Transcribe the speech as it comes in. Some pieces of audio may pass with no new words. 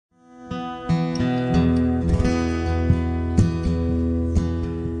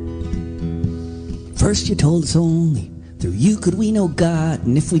first you told us only through you could we know God,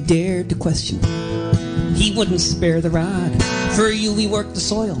 and if we dared to question, He wouldn't spare the rod. For you we worked the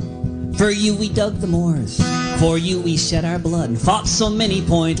soil, for you we dug the moors, for you we shed our blood and fought so many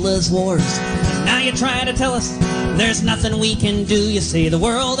pointless wars. Now you try to tell us there's nothing we can do. You say the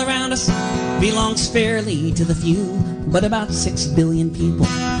world around us belongs fairly to the few, but about 6 billion people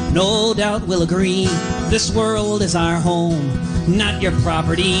no doubt will agree this world is our home, not your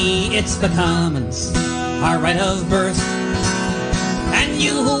property. It's the commons, our right of birth. And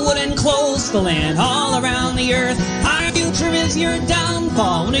you who would enclose the land all around the earth, our future is your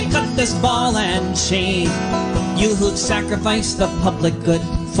downfall when we cut this ball and chain. You who'd sacrifice the public good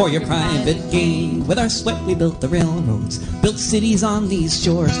for your private gain. With our sweat we built the railroads, built cities on these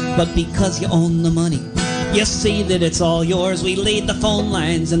shores, but because you own the money, you say that it's all yours. We laid the phone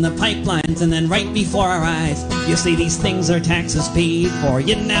lines and the pipelines, and then right before our eyes, you say these things are taxes paid for.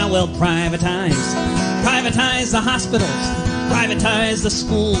 You now will privatize. Privatize the hospitals, privatize the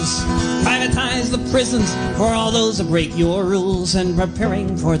schools, privatize the prisons for all those who break your rules. And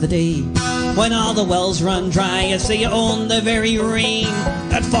preparing for the day when all the wells run dry, you say you own the very rain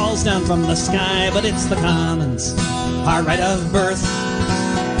that falls down from the sky. But it's the commons, our right of birth.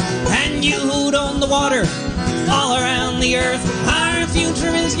 And you who'd own the water all around the earth, our future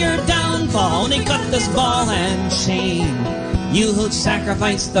is your downfall when they cut this ball and chain. You who'd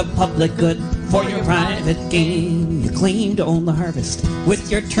sacrifice the public good for your private gain. You claim to own the harvest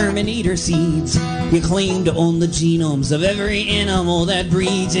with your Terminator seeds. You claim to own the genomes of every animal that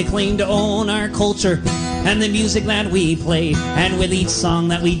breeds. You claim to own our culture and the music that we play. And with each song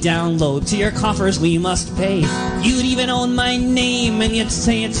that we download, to your coffers we must pay. You'd even own my name, and you'd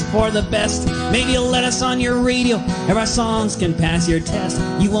say it's for the best. Maybe you'll let us on your radio if our songs can pass your test.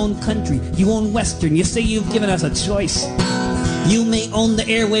 You own country, you own western, you say you've given us a choice. You may own the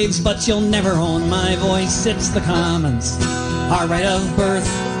airwaves, but you'll never own my voice. It's the commons, our right of birth.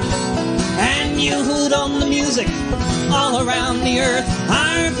 And you who'd own the music all around the earth,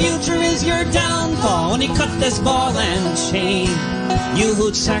 our future is your downfall when you cut this ball and chain. You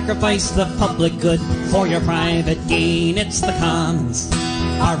who'd sacrifice the public good for your private gain. It's the commons,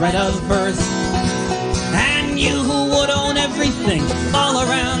 our right of birth. And you who would own everything all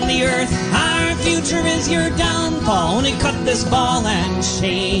around the earth, our future is your downfall when you cut this ball and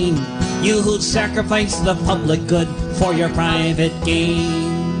chain. You who'd sacrifice the public good for your private gain.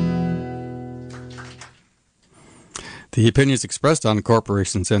 The opinions expressed on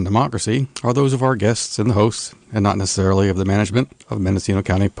Corporations and Democracy are those of our guests and the hosts, and not necessarily of the management of Mendocino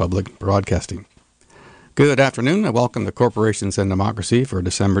County Public Broadcasting. Good afternoon, and welcome to Corporations and Democracy for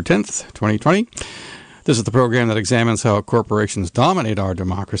December 10th, 2020. This is the program that examines how corporations dominate our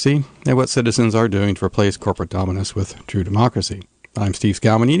democracy and what citizens are doing to replace corporate dominance with true democracy. I'm Steve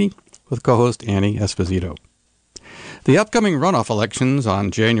Scalmanini with co-host Annie Esposito. The upcoming runoff elections on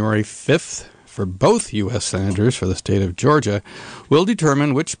January 5th for both U.S. Senators for the state of Georgia will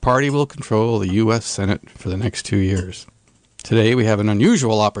determine which party will control the U.S. Senate for the next 2 years. Today we have an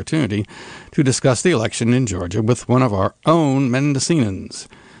unusual opportunity to discuss the election in Georgia with one of our own Mendocinians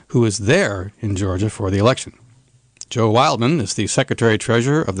who is there in Georgia for the election. Joe Wildman is the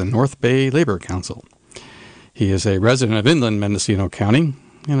Secretary-Treasurer of the North Bay Labor Council. He is a resident of inland Mendocino County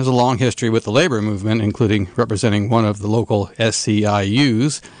and has a long history with the labor movement, including representing one of the local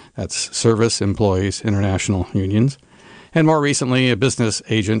SEIUs, that's Service Employees International Unions, and more recently a business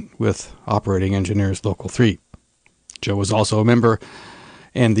agent with Operating Engineers Local 3. Joe was also a member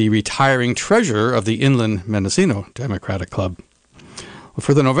and the retiring treasurer of the Inland Mendocino Democratic Club.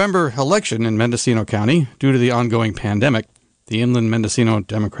 For the November election in Mendocino County, due to the ongoing pandemic, the Inland Mendocino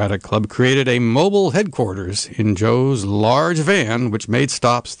Democratic Club created a mobile headquarters in Joe's large van, which made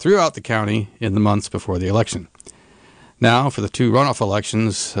stops throughout the county in the months before the election. Now, for the two runoff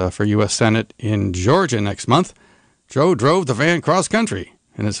elections for U.S. Senate in Georgia next month, Joe drove the van cross-country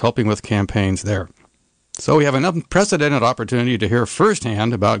and is helping with campaigns there. So we have an unprecedented opportunity to hear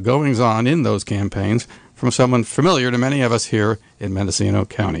firsthand about goings-on in those campaigns from someone familiar to many of us here in Mendocino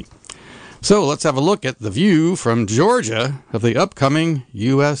County. So let's have a look at the view from Georgia of the upcoming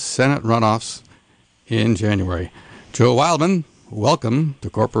U.S. Senate runoffs in January. Joe Wildman, welcome to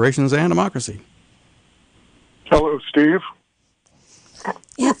Corporations and Democracy. Hello, Steve.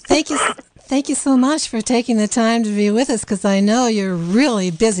 Yeah, thank you. Thank you so much for taking the time to be with us, because I know you're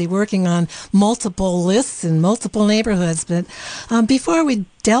really busy working on multiple lists in multiple neighborhoods. But before we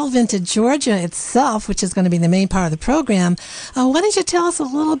delve into Georgia itself, which is going to be the main part of the program, why don't you tell us a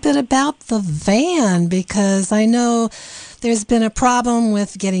little bit about the van? Because I know there's been a problem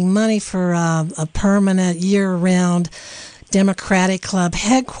with getting money for a permanent year-round Democratic Club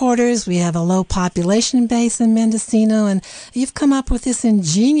headquarters. We have a low population base in Mendocino, and you've come up with this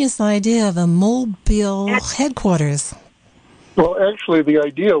ingenious idea of a mobile headquarters. Well, actually, the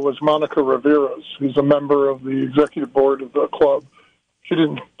idea was Monica Rivera's, who's a member of the executive board of the club. She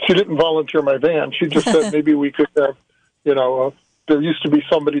didn't volunteer my van. She just said maybe we could have, there used to be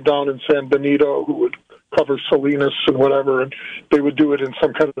somebody down in San Benito who would cover Salinas and whatever, and they would do it in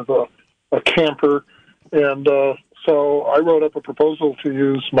some kind of a camper. And so I wrote up a proposal to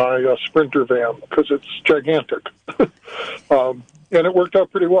use my Sprinter van because it's gigantic. And it worked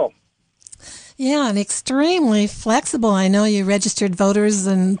out pretty well. Yeah, and extremely flexible. I know you registered voters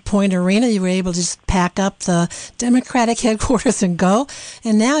in Point Arena. You were able to just pack up the Democratic headquarters and go.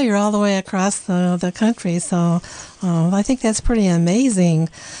 And now you're all the way across the country. So I think that's pretty amazing.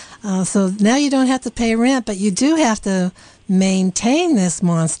 So now you don't have to pay rent, but you do have to maintain this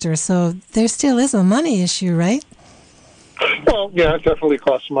monster. So there still is a money issue, right? Well, yeah, it definitely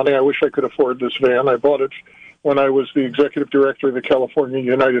costs money. I wish I could afford this van. I bought it when I was the executive director of the California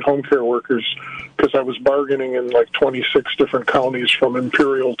United Home Care Workers, because I was bargaining in like 26 different counties from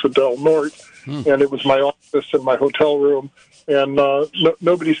Imperial to Del Norte, and it was my office and my hotel room, and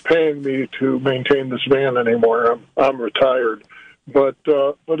nobody's paying me to maintain this van anymore. I'm retired, but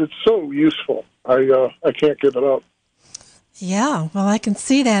it's so useful. I can't give it up. Yeah, well, I can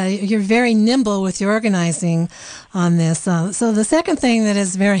see that. You're very nimble with your organizing on this. So the second thing that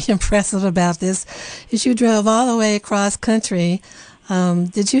is very impressive about this is you drove all the way across country.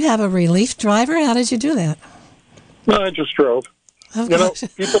 Did you have a relief driver? How did you do that? No, I just drove. Oh,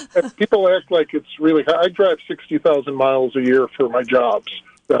 People act like it's really hard. I drive 60,000 miles a year for my jobs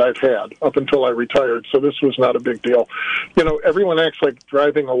that I've had up until I retired, so this was not a big deal. Everyone acts like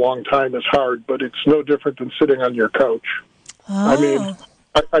driving a long time is hard, but it's no different than sitting on your couch. Oh. I mean,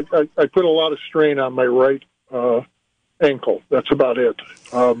 I put a lot of strain on my right ankle. That's about it.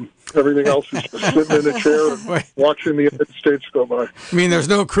 Everything else is just sitting in a chair and watching the United States go by. I mean, there's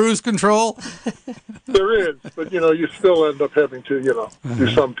no cruise control? There is, but you still end up having to, do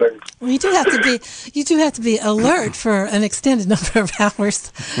something. Well, you do have to be alert for an extended number of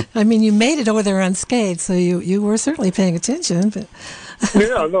hours. I mean, you made it over there unscathed, so you were certainly paying attention, but.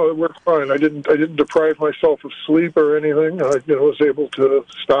 Yeah, no, it worked fine. I didn't deprive myself of sleep or anything. I was able to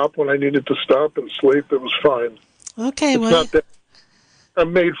stop when I needed to stop and sleep. It was fine. Okay,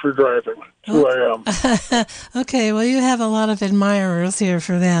 I'm made for driving. That's who I am. Okay, well, you have a lot of admirers here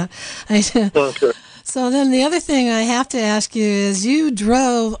for that. Okay. So then the other thing I have to ask you is you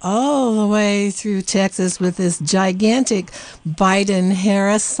drove all the way through Texas with this gigantic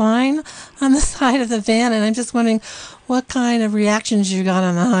Biden-Harris sign on the side of the van, and I'm just wondering what kind of reactions you got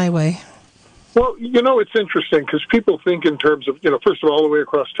on the highway. Well, it's interesting because people think in terms of, first of all the way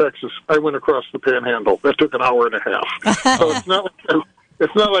across Texas, I went across the Panhandle. That took an hour and a half. So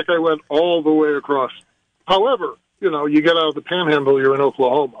it's not like I went all the way across. However, you get out of the Panhandle, you're in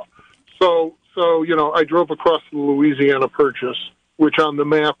Oklahoma. So I drove across the Louisiana Purchase, which on the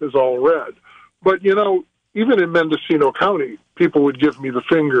map is all red. But, even in Mendocino County, people would give me the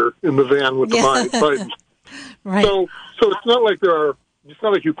finger in the van with the Biden. Right. So it's not like it's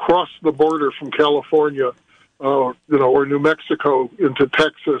not like you cross the border from California, or New Mexico into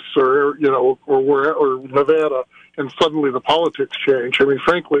Texas or Nevada, and suddenly the politics change. I mean,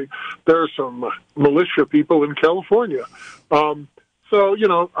 frankly, there are some militia people in California. So,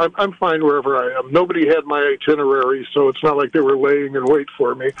 I'm fine wherever I am. Nobody had my itinerary, so it's not like they were laying in wait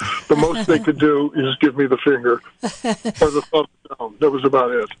for me. The most they could do is give me the finger or the thumb down. That was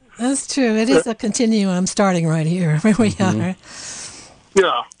about it. That's true. It is a continuum starting right here where we are.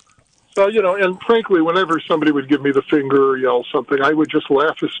 Yeah. So, and frankly, whenever somebody would give me the finger or yell something, I would just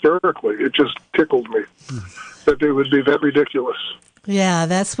laugh hysterically. It just tickled me that they would be that ridiculous. Yeah,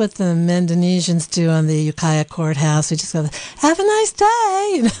 that's what the Mendonesians do on the Ukiah courthouse. We just go, have a nice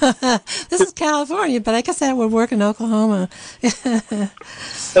day. This is California, but I guess that would work in Oklahoma.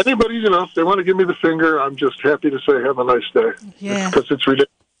 Anybody, if they want to give me the finger, I'm just happy to say have a nice day. Yeah. Because it's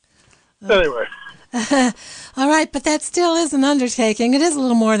ridiculous. Anyway. All right, but that still is an undertaking. It is a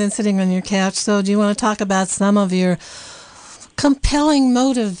little more than sitting on your couch. So do you want to talk about some of your compelling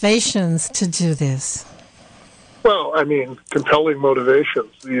motivations to do this? Well, I mean, compelling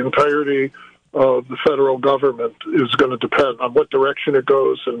motivations. The entirety of the federal government is going to depend on what direction it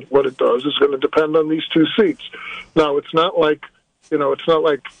goes, and what it does is going to depend on these two seats. Now, it's not like, how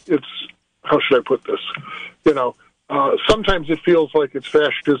should I put this? Sometimes it feels like it's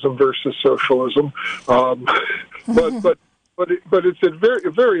fascism versus socialism, but it's at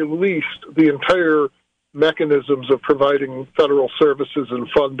very least the entire mechanisms of providing federal services and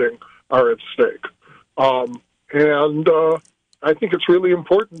funding are at stake. And I think it's really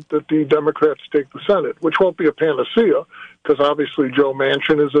important that the Democrats take the Senate, which won't be a panacea, because obviously Joe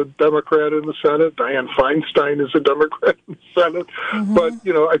Manchin is a Democrat in the Senate. Dianne Feinstein is a Democrat in the Senate. Mm-hmm. But,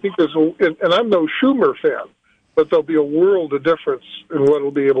 I think and I'm no Schumer fan, but there'll be a world of difference in what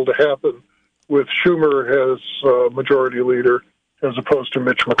will be able to happen with Schumer as majority leader as opposed to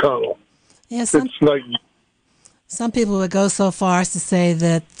Mitch McConnell. Yeah, it's night. Some people would go so far as to say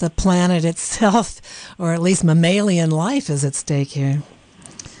that the planet itself, or at least mammalian life, is at stake here.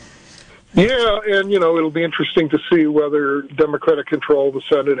 Yeah, and, it'll be interesting to see whether Democratic control of the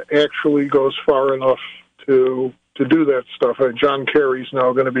Senate actually goes far enough to do that stuff. John Kerry's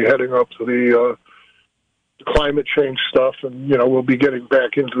now going to be heading up to the climate change stuff, and, we'll be getting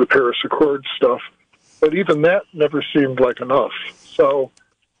back into the Paris Accord stuff. But even that never seemed like enough. So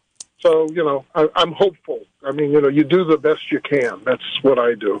I'm hopeful. I mean, you do the best you can. That's what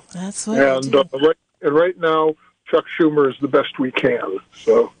I do. That's what I do. Right now, Chuck Schumer is the best we can.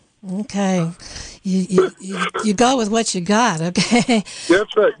 So. Okay. You go with what you got, okay?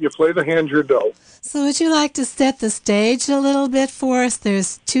 That's right. You play the hand you're dealt. So would you like to set the stage a little bit for us?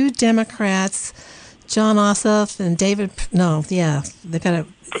 There's two Democrats, Jon Ossoff and David... No, yeah. They've got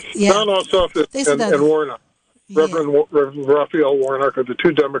Jon Ossoff and Warnock. Reverend Raphael Warnock are the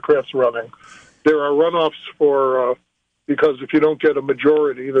two Democrats running. There are runoffs because if you don't get a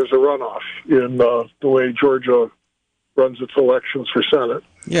majority, there's a runoff in the way Georgia runs its elections for Senate.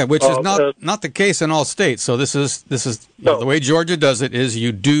 Yeah, which is not the case in all states. So this is the way Georgia does it is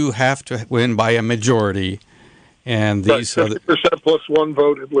you do have to win by a majority, and these 50% plus one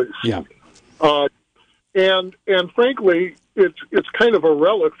vote at least. Yeah, and frankly, it's kind of a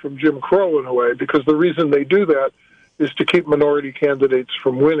relic from Jim Crow in a way, because the reason they do that is to keep minority candidates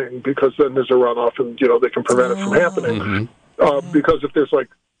from winning, because then there's a runoff and they can prevent it from happening. Mm-hmm. Because if there's like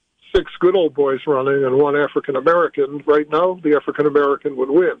 6 good old boys running and 1 African American, right now the African American would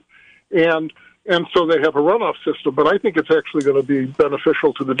win, and so they have a runoff system. But I think it's actually going to be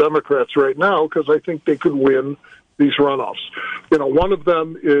beneficial to the Democrats right now, because I think they could win these runoffs. One of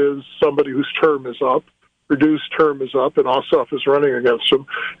them is somebody whose term is up. Perdue's term is up, and Ossoff is running against him.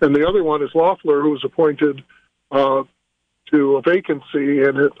 And the other one is Loeffler, who was appointed to a vacancy,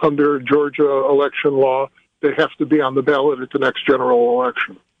 and under Georgia election law, they have to be on the ballot at the next general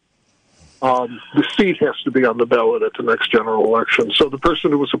election. The seat has to be on the ballot at the next general election. So the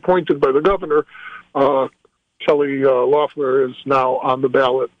person who was appointed by the governor, Kelly Loeffler, is now on the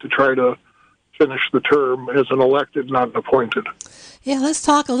ballot to try to finish the term as an elected, not an appointed. Yeah, let's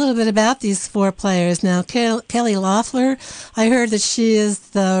talk a little bit about these 4 players. Now, Kelly Loeffler, I heard that she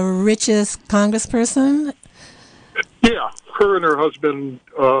is the richest congressperson. Yeah, her and her husband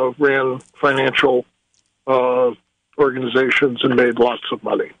ran financial organizations and made lots of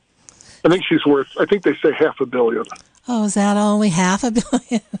money. I think she's worth, I think they say $500 million. Oh, is that only $500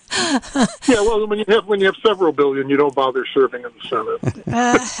 million? Yeah, well, when you have several billion, you don't bother serving in the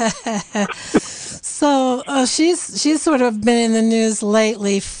Senate. So she's sort of been in the news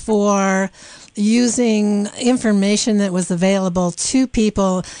lately for using information that was available to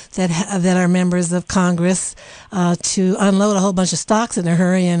people that are members of Congress to unload a whole bunch of stocks in a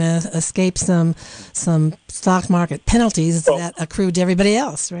hurry and escape some stock market penalties that accrued to everybody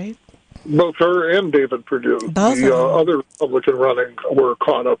else, right? Both her and David Perdue, the other Republican running, were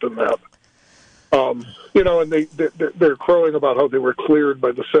caught up in that. And they're crowing about how they were cleared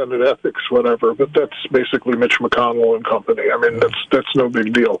by the Senate ethics, whatever. But that's basically Mitch McConnell and company. I mean, that's no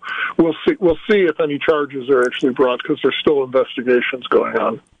big deal. We'll see if any charges are actually brought, because there's still investigations going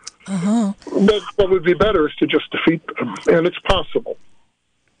on. Uh-huh. But what would be better is to just defeat them, and it's possible.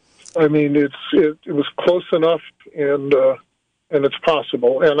 I mean, it was close enough, and it's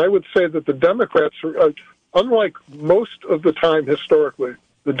possible. And I would say that the Democrats, unlike most of the time historically,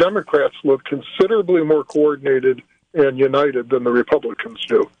 the Democrats look considerably more coordinated and united than the Republicans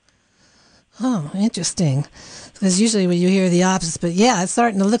do. Oh, interesting. Because usually when you hear the opposite, but yeah, it's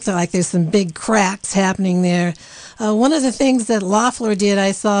starting to look like there's some big cracks happening there. One of the things that Loeffler did,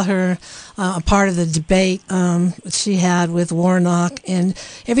 I saw her a part of the debate she had with Warnock, and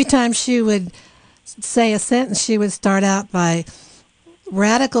every time she would say a sentence, she would start out by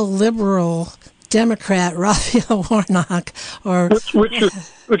radical liberal Democrat Raphael Warnock, or which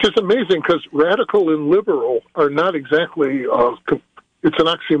is amazing, because radical and liberal are not exactly. It's an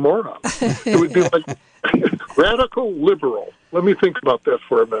oxymoron. It would be like radical liberal. Let me think about that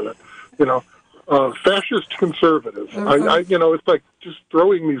for a minute. Fascist conservative. It's like just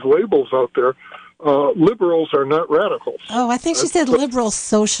throwing these labels out there. Liberals are not radicals. Oh, I think she said liberal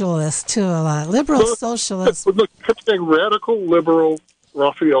socialist too a lot. Liberal socialist. Look, kept saying radical, liberal,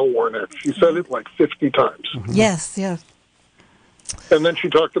 Raphael Warnock. She said it like 50 times. Mm-hmm. Yes, yeah. And then she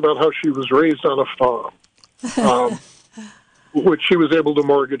talked about how she was raised on a farm, which she was able to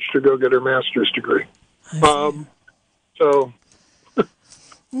mortgage to go get her master's degree. So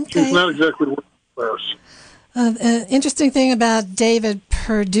she's not exactly working class. Interesting thing about David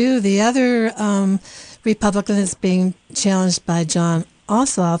Perdue, the other Republican that's being challenged by Jon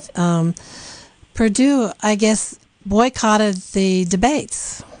Ossoff. Perdue, I guess, boycotted the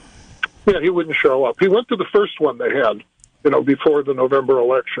debates. Yeah, he wouldn't show up. He went to the first one they had, before the November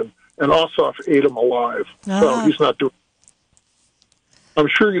election, and Ossoff ate him alive. So he's not doing. I'm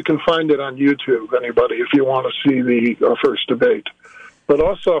sure you can find it on YouTube, anybody, if you want to see the first debate. But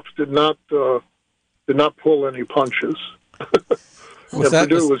Ossoff did not pull any punches.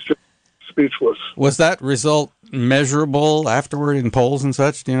 Perdue was just speechless. Was that result measurable afterward in polls and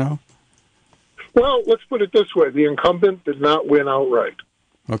such? Do you know? Well, let's put it this way: the incumbent did not win outright.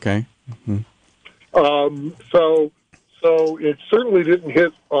 Okay. Mm-hmm. So it certainly didn't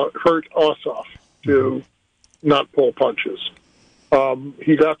hurt Ossoff to not pull punches.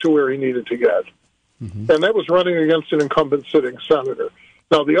 He got to where he needed to get. Mm-hmm. And that was running against an incumbent sitting senator.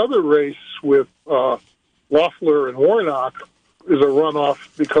 Now, the other race with Loeffler and Warnock is a runoff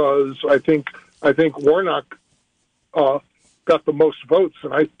because I think Warnock got the most votes,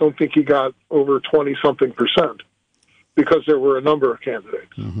 and I don't think he got over 20-something percent because there were a number of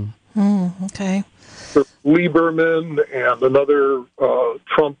candidates. Mm-hmm. Okay. Lieberman and another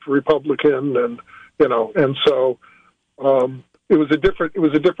Trump Republican, and so it was a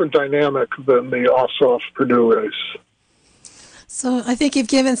different dynamic than the Ossoff-Perdue race. So I think you've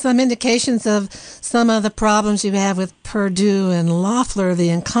given some indications of some of the problems you have with Perdue and Loeffler, the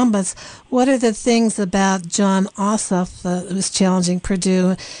incumbents. What are the things about Jon Ossoff who's challenging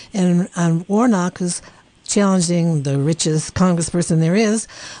Perdue and Warnock, who's challenging the richest congressperson there is?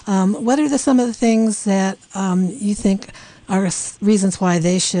 What are some of the things that you think are reasons why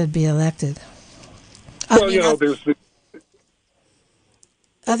they should be elected? Well, there's the...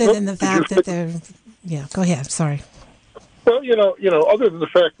 Other than the fact that they're... Yeah, go ahead. Sorry. Well, other than the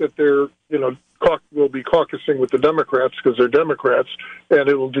fact that they're, will be caucusing with the Democrats because they're Democrats, and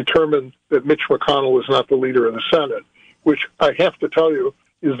it will determine that Mitch McConnell is not the leader of the Senate, which I have to tell you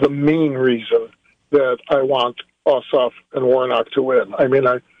is the main reason that I want Ossoff and Warnock to win. I mean,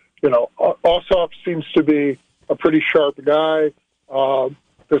 Ossoff seems to be a pretty sharp guy.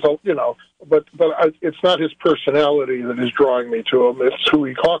 But it's not his personality that is drawing me to him. It's who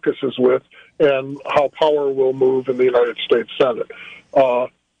he caucuses with and how power will move in the United States Senate.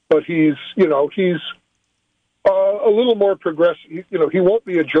 But he's a little more progressive. He won't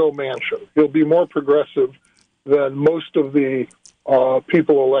be a Joe Manchin. He'll be more progressive than most of the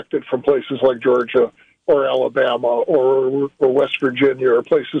people elected from places like Georgia or Alabama or West Virginia or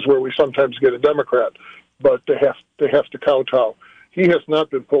places where we sometimes get a Democrat, but they have to kowtow. He has not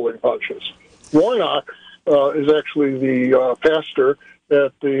been pulling punches. Warnock is actually the pastor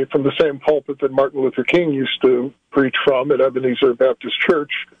from the same pulpit that Martin Luther King used to preach from at Ebenezer Baptist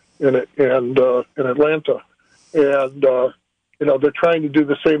Church in Atlanta, and they're trying to do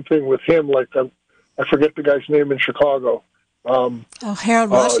the same thing with him. Like I forget the guy's name in Chicago.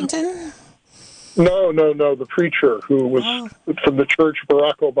 Harold Washington. No, the preacher who was from the church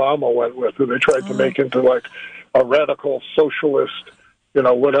Barack Obama went with, who they tried to make into like a radical socialist,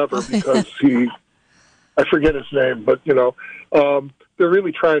 whatever, because I forget his name, but, they're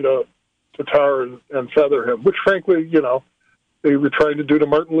really trying to tar and feather him, which frankly, they were trying to do to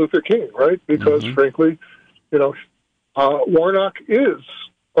Martin Luther King, right? Because frankly, Warnock is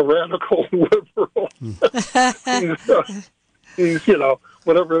a radical liberal. He's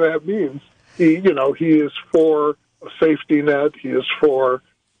whatever that means. He is for a safety net. He is for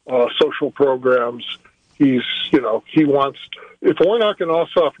social programs. He wants, if Warnock and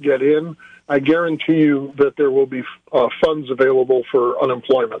Ossoff get in, I guarantee you that there will be funds available for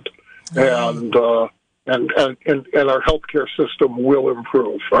unemployment, and our healthcare system will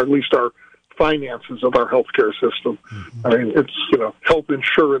improve, or at least our finances of our healthcare system. I mean, it's health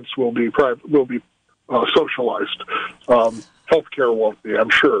insurance will be socialized. Healthcare won't be,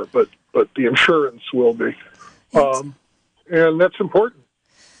 I'm sure, but the insurance will be, and that's important.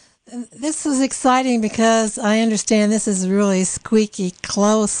 This is exciting because I understand this is really squeaky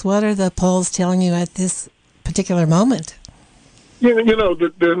close. What are the polls telling you at this particular moment? There's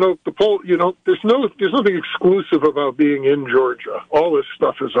nothing exclusive about being in Georgia. All this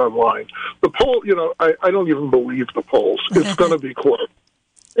stuff is online. The poll, I don't even believe the polls. It's going to be close.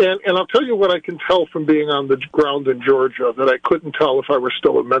 And I'll tell you what I can tell from being on the ground in Georgia that I couldn't tell if I were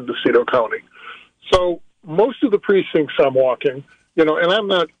still in Mendocino County. So most of the precincts I'm walking,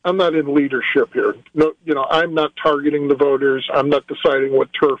 and I'm not in leadership here. No, I'm not targeting the voters. I'm not deciding what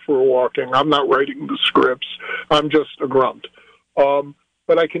turf we're walking. I'm not writing the scripts. I'm just a grunt.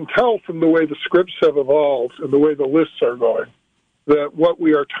 But I can tell from the way the scripts have evolved and the way the lists are going that what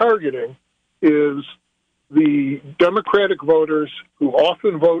we are targeting is the Democratic voters who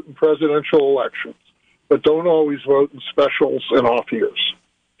often vote in presidential elections, but don't always vote in specials and off years,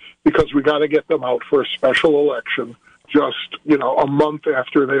 because we got to get them out for a special election just, a month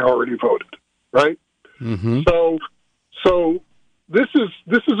after they already voted, right? Mm-hmm. So this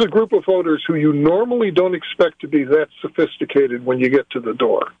is a group of voters who you normally don't expect to be that sophisticated when you get to the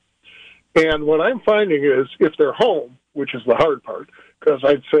door. And what I'm finding is if they're home, which is the hard part, because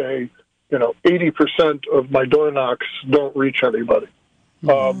I'd say, 80% of my door knocks don't reach anybody.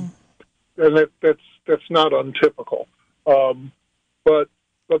 And that's not untypical. But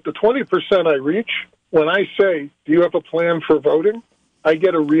the 20% I reach, when I say, do you have a plan for voting? I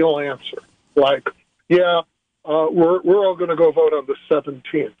get a real answer. Like, yeah, we're all going to go vote on the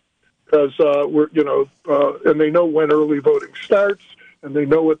 17th because and they know when early voting starts and they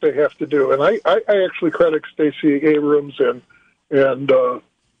know what they have to do. And I actually credit Stacey Abrams and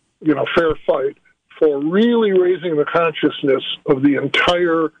Fair Fight for really raising the consciousness of the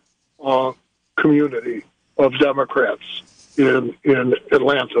entire community of Democrats in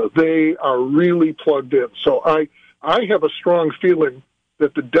Atlanta. They are really plugged in. So I have a strong feeling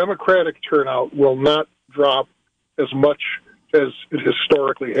that the Democratic turnout will not drop as much as it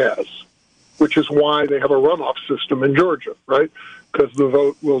historically has, which is why they have a runoff system in Georgia, right? Because the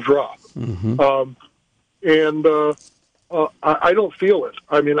vote will drop. Mm-hmm. I don't feel it.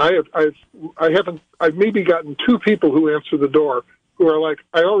 I mean, I've maybe gotten two people who answer the door who are like,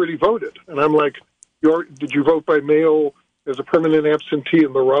 I already voted. And I'm like, did you vote by mail as a permanent absentee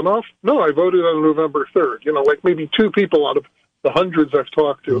in the runoff? No, I voted on November 3rd. Like maybe two people out of the hundreds I've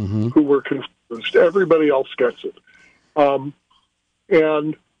talked to who were confused. Everybody else gets it. And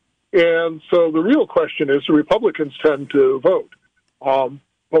so the real question is, the Republicans tend to vote.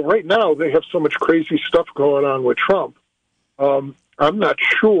 But right now they have so much crazy stuff going on with Trump. I'm not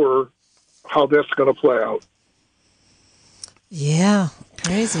sure how that's going to play out. Yeah,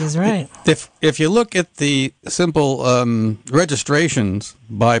 crazy is right. If you look at the simple registrations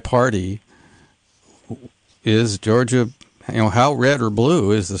by party, is Georgia, how red or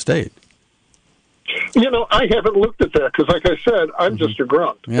blue is the state? I haven't looked at that because, like I said, I'm just a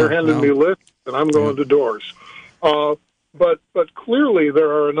grunt. Yeah, they're handing me lists, and I'm going to doors. But clearly there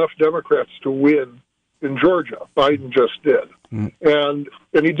are enough Democrats to win in Georgia. Biden just did. And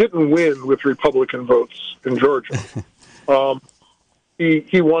he didn't win with Republican votes in Georgia.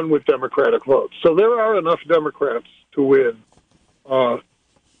 He won with Democratic votes. So there are enough Democrats to win a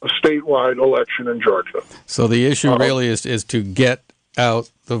statewide election in Georgia. So the issue really is to get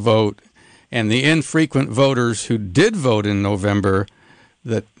out the vote, and the infrequent voters who did vote in November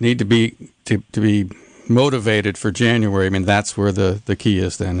that need to be motivated for January. I mean, that's where the key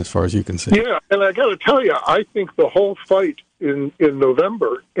is then, as far as you can see. Yeah, and I got to tell you, I think the whole fight in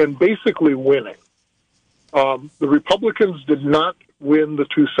November and basically winning. The Republicans did not win the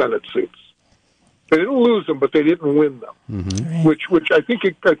 2 Senate seats. They didn't lose them, but they didn't win them, Mm-hmm. which I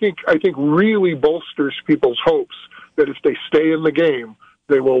think really bolsters people's hopes that if they stay in the game,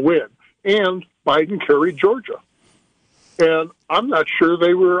 they will win. And Biden carried Georgia, and I'm not sure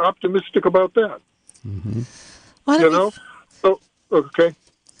they were optimistic about that. Mm-hmm. So okay.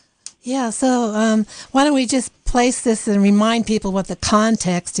 Yeah, so why don't we just place this and remind people what the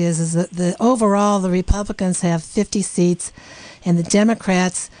context is that overall the Republicans have 50 seats and the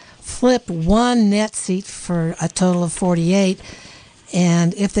Democrats flip one net seat for a total of 48.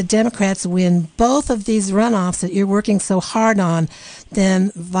 And if the Democrats win both of these runoffs that you're working so hard on,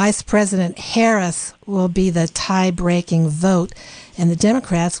 then Vice President Harris will be the tie-breaking vote, and the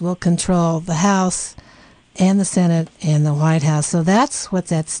Democrats will control the House and the Senate and the White House. So that's what's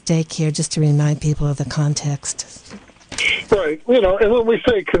at stake here, just to remind people of the context. Right. And when we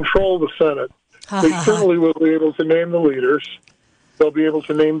say control the Senate, they certainly will be able to name the leaders. They'll be able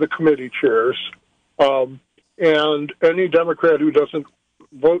to name the committee chairs. And any Democrat who doesn't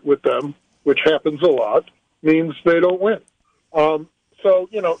vote with them, which happens a lot, means they don't win. So,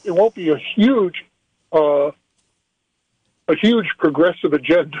 it won't be a huge progressive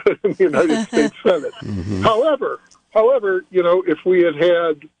agenda in the United States Senate. Mm-hmm. However, if we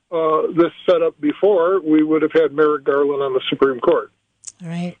had this set up before, we would have had Merrick Garland on the Supreme Court.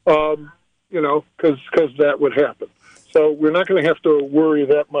 Right. Because that would happen. So we're not going to have to worry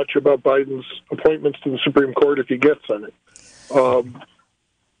that much about Biden's appointments to the Supreme Court if he gets any.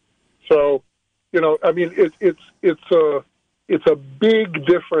 it's a big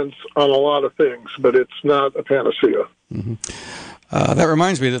difference on a lot of things, but it's not a panacea. Mm-hmm. That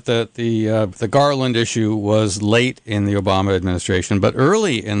reminds me that the Garland issue was late in the Obama administration, but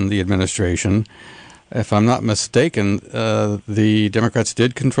early in the administration, if I'm not mistaken, the Democrats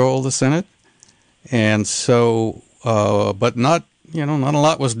did control the Senate, and so, but not a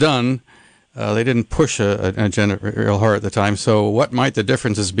lot was done. They didn't push an agenda real hard at the time. So, what might the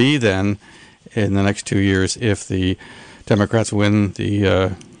differences be then in the next 2 years if the Democrats win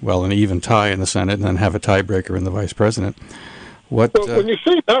an even tie in the Senate and then have a tiebreaker in the vice president? When you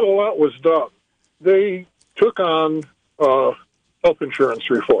say not a lot was done, they took on health insurance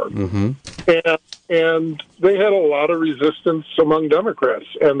reform, mm-hmm. and they had a lot of resistance among Democrats,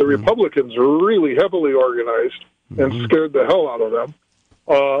 and the mm-hmm. Republicans were really heavily organized mm-hmm. and scared the hell out of them.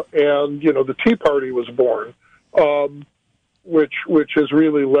 And the Tea Party was born, which has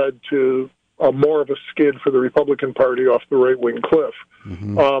really led to more of a skid for the Republican Party off the right-wing cliff.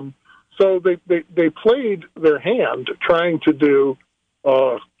 Mm-hmm. So they played their hand trying to do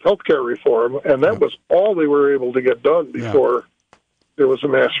healthcare reform, and that was all they were able to get done before there was a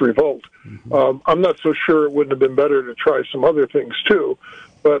mass revolt. Mm-hmm. I'm not so sure it wouldn't have been better to try some other things too,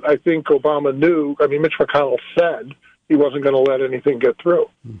 but I think Obama knew. I mean, Mitch McConnell said he wasn't going to let anything get through.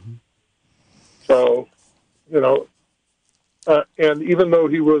 Mm-hmm. So, and even though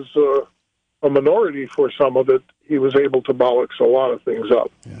he was a minority for some of it, he was able to bollocks a lot of things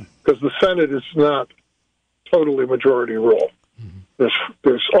up. Because the Senate is not totally majority rule. Mm-hmm.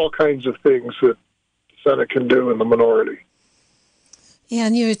 There's all kinds of things that the Senate can do in the minority. Yeah,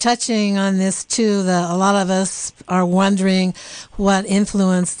 and you were touching on this, too, that a lot of us are wondering what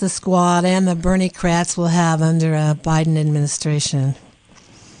influence the Squad and the Bernie-crats will have under a Biden administration.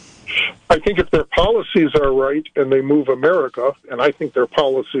 I think if their policies are right and they move America, and I think their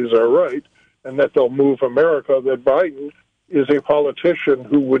policies are right, and that they'll move America, that Biden is a politician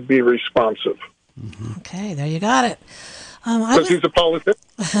who would be responsive. Mm-hmm. Okay, there you got it. Because he's a politician.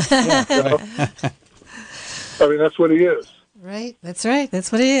 I mean, that's what he is. Right, that's right.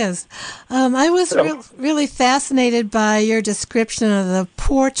 That's what he is. I was really fascinated by your description of the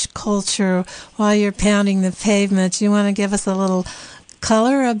porch culture while you're pounding the pavement. You want to give us a little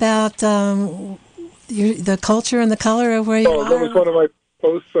color about the culture and the color of where you are? Oh, that was one of my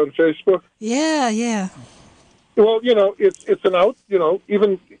posts on Facebook. Yeah. Well, it's an out.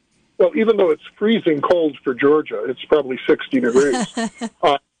 Even though it's freezing cold for Georgia, it's probably 60 degrees.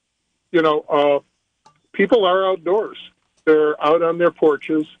 People are outdoors. They're out on their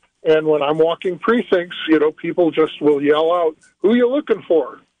porches, and when I'm walking precincts, people just will yell out, "Who you looking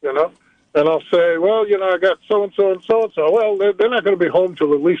for?" And I'll say, "Well, I got so and so and so and so." Well, they're not going to be home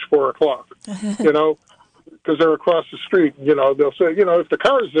till at least 4 o'clock, because they're across the street. They'll say, if the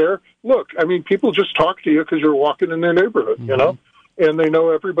car is there, look. I mean, people just talk to you because you're walking in their neighborhood, mm-hmm. And they know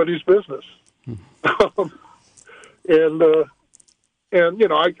everybody's business. Mm-hmm.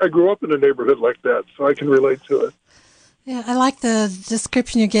 I grew up in a neighborhood like that, so I can relate to it. Yeah, I like the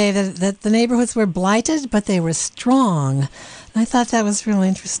description you gave that the neighborhoods were blighted, but they were strong. And I thought that was really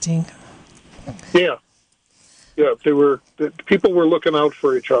interesting. Yeah, people were looking out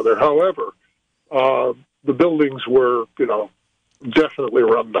for each other. However, the buildings were, definitely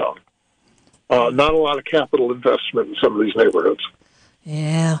run down. Not a lot of capital investment in some of these neighborhoods.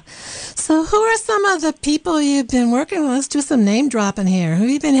 Yeah. So who are some of the people you've been working with? Let's do some name dropping here. Who have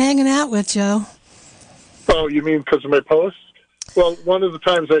you been hanging out with, Joe? Oh, you mean because of my posts? Well, one of the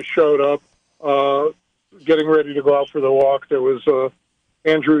times I showed up, getting ready to go out for the walk, there was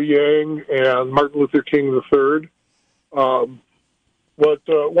Andrew Yang and Martin Luther King III. One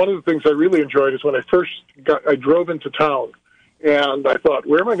of the things I really enjoyed is when I drove into town, and I thought,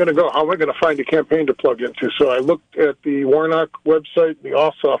 where am I going to go? How am I going to find a campaign to plug into? So I looked at the Warnock website, the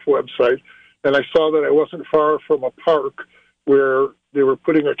Ossoff website, and I saw that I wasn't far from a park where they were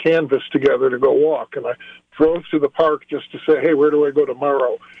putting a canvas together to go walk. And I drove to the park just to say, hey, where do I go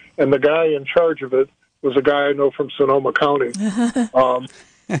tomorrow? And the guy in charge of it was a guy I know from Sonoma County,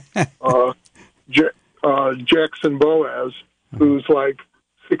 Jackson Boaz, who's like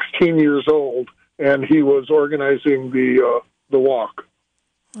 16 years old, and he was organizing the walk.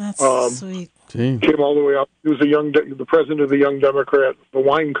 That's sweet. Came all the way up. He was the president of the Young Democrat, the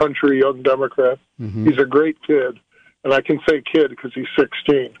Wine Country Young Democrat. Mm-hmm. He's a great kid. And I can say kid because he's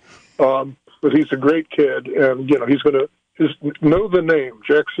 16. But he's a great kid, and, he's going to know the name,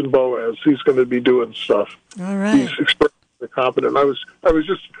 Jackson Boaz. He's going to be doing stuff. All right. He's extremely competent. I was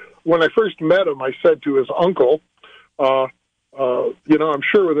just, when I first met him, I said to his uncle, I'm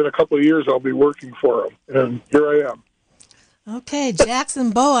sure within a couple of years I'll be working for him. And here I am. Okay,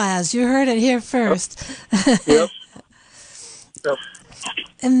 Jackson Boaz. You heard it here first. Yep. Yep.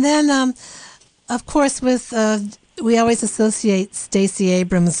 And then, of course, with we always associate Stacey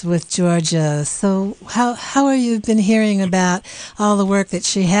Abrams with Georgia. So how have you been hearing about all the work that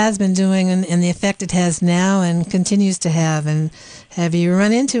she has been doing and the effect it has now and continues to have? And have you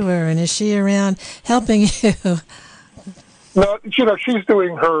run into her? And is she around helping you? No, she's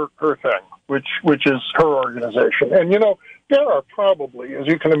doing her thing, which is her organization. And, there are probably, as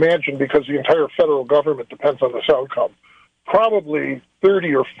you can imagine, because the entire federal government depends on this outcome, probably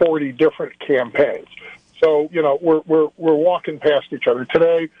 30 or 40 different campaigns. So, we're walking past each other.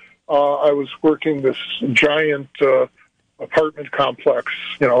 Today, I was working this giant apartment complex,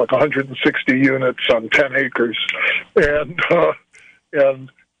 like 160 units on 10 acres. And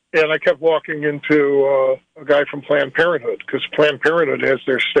I kept walking into a guy from Planned Parenthood, because Planned Parenthood has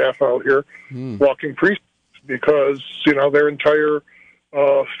their staff out here walking precincts because, their entire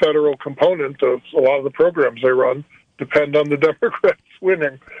federal component of a lot of the programs they run depend on the Democrats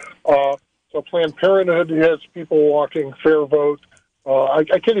winning. So Planned Parenthood has people walking, Fair Vote. I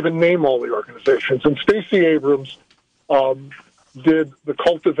can't even name all the organizations. And Stacey Abrams did the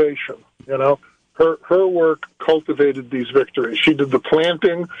cultivation, Her work cultivated these victories. She did the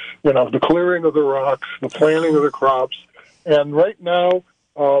planting, the clearing of the rocks, the planting of the crops. And right now,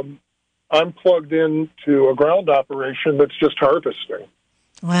 I'm plugged into a ground operation that's just harvesting.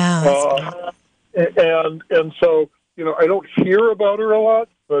 Wow. And so, I don't hear about her a lot,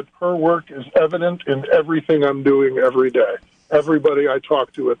 but her work is evident in everything I'm doing every day. Everybody I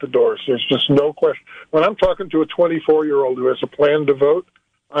talk to at the doors, there's just no question. When I'm talking to a 24-year-old who has a plan to vote,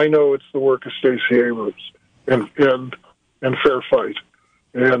 I know it's the work of Stacey Abrams and Fair Fight,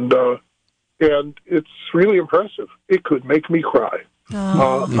 and it's really impressive. It could make me cry.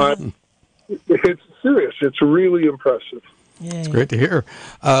 It's serious. It's really impressive. It's great to hear.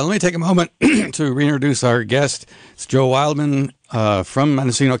 Let me take a moment to reintroduce our guest. It's Joe Wildman from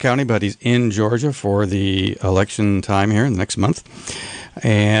Mendocino County, but he's in Georgia for the election time here in the next month.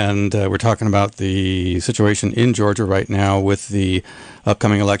 And we're talking about the situation in Georgia right now with the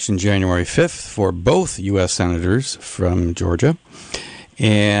upcoming election January 5th for both U.S. senators from Georgia.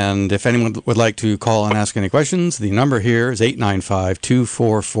 And if anyone would like to call and ask any questions, the number here is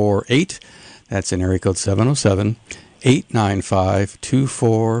 895-2448. That's in area code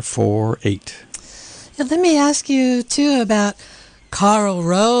 707-895-2448. Let me ask you, too, about Karl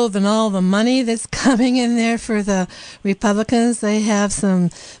Rove and all the money that's coming in there for the Republicans. They have some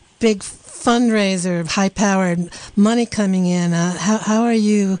big fundraiser, high-powered money coming in. How are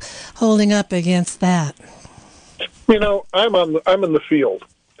you holding up against that? I'm in the field,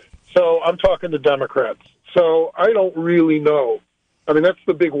 so I'm talking to Democrats. So I don't really know. I mean, that's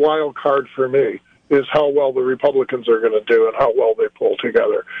the big wild card for me, is how well the Republicans are going to do and how well they pull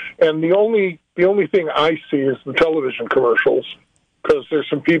together. And the only thing I see is the television commercials, because there's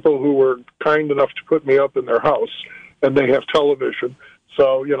some people who were kind enough to put me up in their house, and they have television.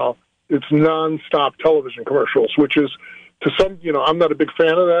 So, it's nonstop television commercials, which is, to some, I'm not a big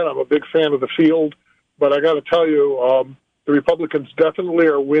fan of that. I'm a big fan of the field. But I got to tell you, the Republicans definitely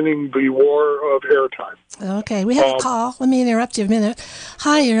are winning the war of airtime. Okay, we have a call. Let me interrupt you a minute.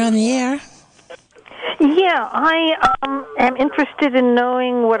 Hi, you're on the air. Yeah, I am interested in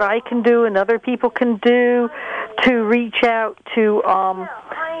knowing what I can do and other people can do to reach out to.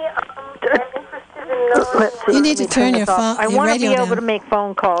 You need to turn your phone. I want to be able to make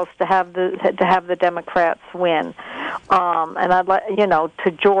phone calls to have the Democrats win, and I'd like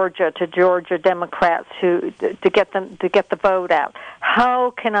to Georgia Democrats to get the vote out. How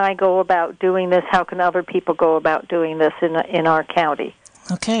can I go about doing this? How can other people go about doing this in our county?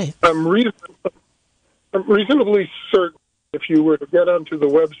 Okay. I'm reasonably certain if you were to get onto the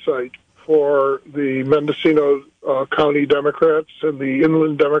website for the Mendocino County Democrats and the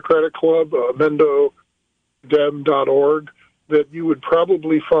Inland Democratic Club, mendodem.org, that you would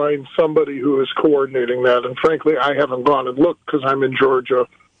probably find somebody who is coordinating that. And frankly, I haven't gone and looked because I'm in Georgia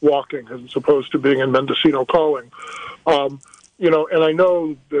walking as opposed to being in Mendocino calling. And I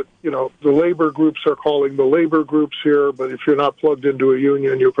know that, the labor groups are calling the labor groups here, but if you're not plugged into a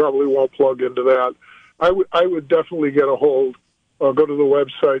union, you probably won't plug into that. I would definitely get a hold, go to the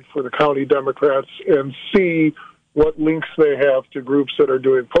website for the county Democrats and see what links they have to groups that are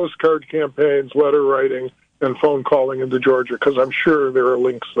doing postcard campaigns, letter writing, and phone calling into Georgia, because I'm sure there are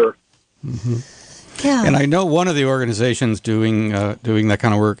links there. Mm-hmm. Yeah. And I know one of the organizations doing that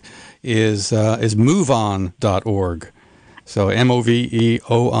kind of work is MoveOn.org. So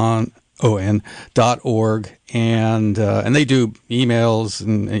MoveOn.org, and they do emails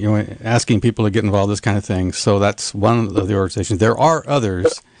and asking people to get involved, this kind of thing. So that's one of the organizations. There are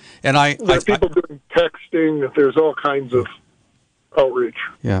others, and there are people doing texting. There's all kinds of outreach.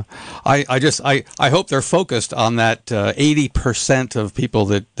 Yeah, I hope they're focused on that 80% of people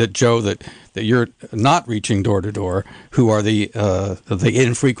that Joe that you're not reaching door to door, who are the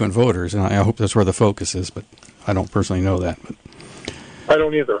infrequent voters, and I hope that's where the focus is. But I don't personally know that. But I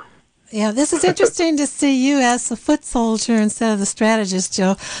don't either. Yeah, this is interesting to see you as a foot soldier instead of the strategist,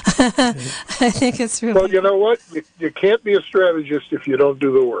 Joe. I think it's really... Well, you know what? You can't be a strategist if you don't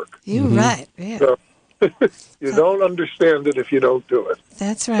do the work. You're right, yeah. So, you don't understand it if you don't do it.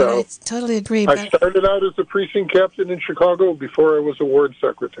 That's right. So, I totally agree. I started out as a precinct captain in Chicago before I was a ward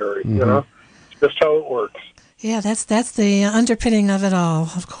secretary. You know, it's just how it works. Yeah, that's the underpinning of it all,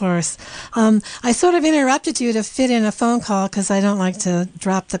 of course. I sort of interrupted you to fit in a phone call because I don't like to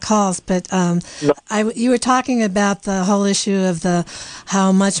drop the calls, but you were talking about the whole issue of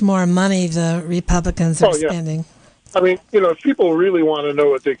how much more money the Republicans are spending. I mean, if people really want to know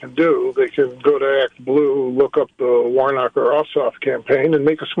what they can do, they can go to Act Blue, look up the Warnock or Ossoff campaign, and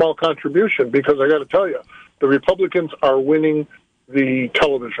make a small contribution, because I got to tell you, the Republicans are winning the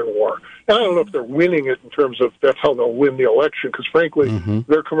television war. And I don't know if they're winning it in terms of that's how they'll win the election, because frankly,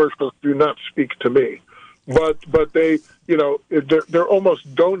 their commercials do not speak to me. But they, they're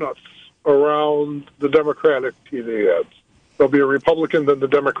almost donuts around the Democratic TV ads. There'll be a Republican, then the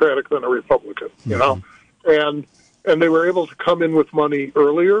Democratic, then a Republican, you know? And they were able to come in with money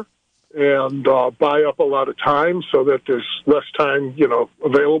earlier and buy up a lot of time so that there's less time,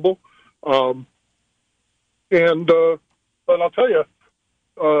 available. But I'll tell you,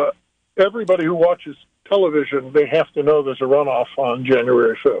 everybody who watches television, they have to know there's a runoff on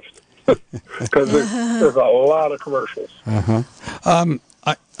January 5th because there's a lot of commercials.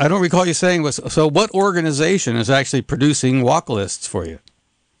 I don't recall you saying so what organization is actually producing walk lists for you?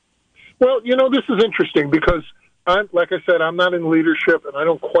 Well, this is interesting because, like I said, I'm not in leadership and I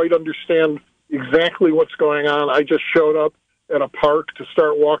don't quite understand exactly what's going on. I just showed up at a park to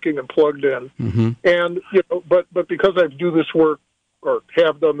start walking and plugged in. And, but because I do this work or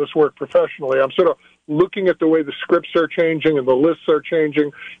have done this work professionally, I'm sort of looking at the way the scripts are changing and the lists are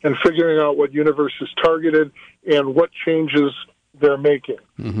changing and figuring out what universe is targeted and what changes they're making.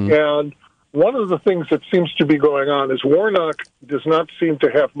 And one of the things that seems to be going on is Warnock does not seem to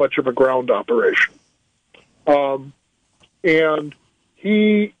have much of a ground operation. And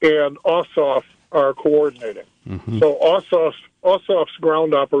he and Ossoff are coordinating. So Ossoff's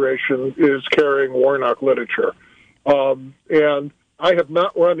ground operation is carrying Warnock literature. And I have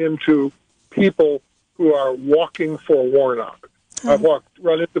not run into people who are walking for Warnock. I've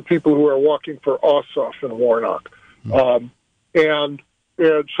run into people who are walking for Ossoff and Warnock. And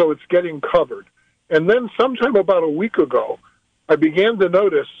so it's getting covered. And then sometime about a week ago, I began to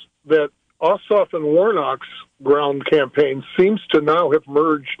notice that Ossoff and Warnock's ground campaign seems to now have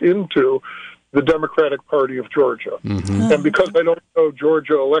merged into the Democratic Party of Georgia. And because I don't know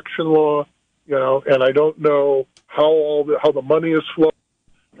Georgia election law, and I don't know how the money is flowing,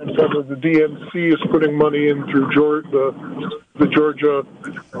 and whether the DNC is putting money in through the Georgia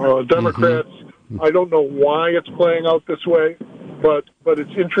Democrats, I don't know why it's playing out this way, but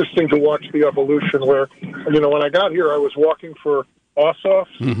it's interesting to watch the evolution where, when I got here, I was walking for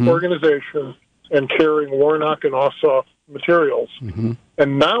Ossoff's organization and carrying Warnock and Ossoff materials.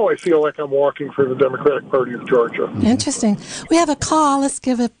 And now I feel like I'm walking for the Democratic Party of Georgia. Interesting. We have a call. Let's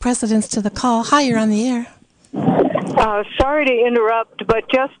give a precedence to the call. Hi, you're on the air. Sorry to interrupt, but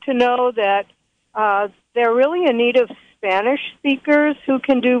just to know that they're really in need of Spanish speakers who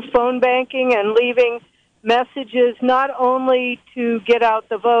can do phone banking and leaving messages, not only to get out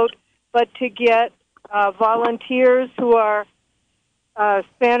the vote, but to get volunteers who are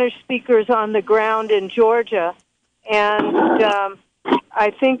Spanish speakers on the ground in Georgia. And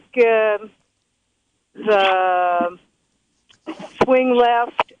I think the Swing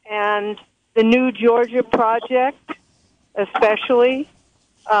Left and the New Georgia Project, especially,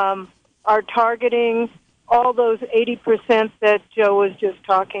 are targeting all those 80% that Joe was just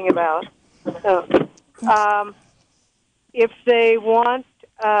talking about. So, if they want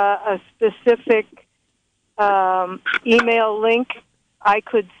a specific email link, I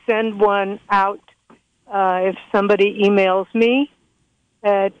could send one out if somebody emails me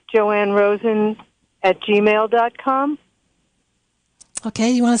at joannerosen@gmail.com.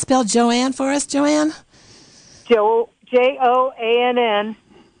 Okay, you want to spell Joanne for us, Joanne?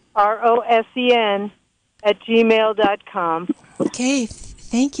 JoanneRosen@gmail.com. Okay,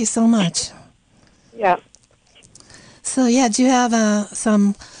 thank you so much. Yeah. So, do you have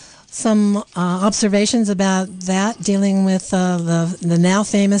some observations about that, dealing with the now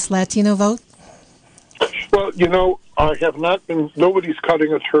famous Latino vote? Well, I have not been, nobody's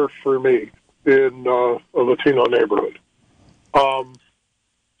cutting a turf for me in a Latino neighborhood.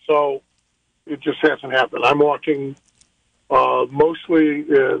 So it just hasn't happened. I'm walking mostly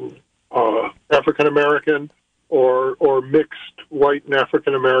in African American or mixed white and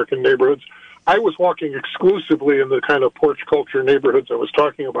African American neighborhoods. I was walking exclusively in the kind of porch culture neighborhoods I was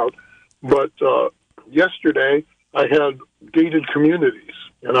talking about, but yesterday I had gated communities,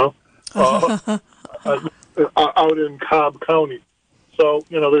 out in Cobb County. So,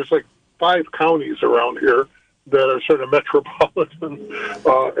 there's like 5 counties around here that are sort of metropolitan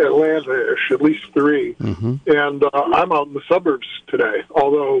Atlanta-ish, at least 3. Mm-hmm. And I'm out in the suburbs today,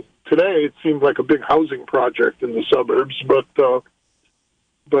 although today it seemed like a big housing project in the suburbs,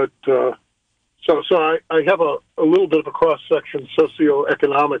 So I have a little bit of a cross-section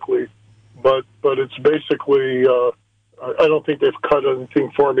socioeconomically, but it's basically, I don't think they've cut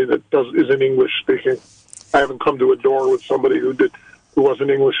anything for me that isn't English-speaking. I haven't come to a door with somebody who wasn't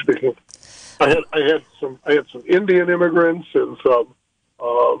English-speaking. I had some Indian immigrants and some,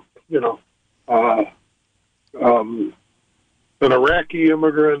 an Iraqi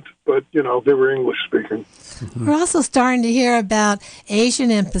immigrant, but, they were English-speaking. We're also starting to hear about Asian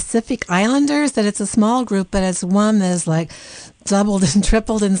and Pacific Islanders, that it's a small group, but it's one that is like doubled and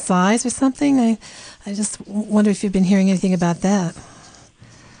tripled in size or something. I just wonder if you've been hearing anything about that.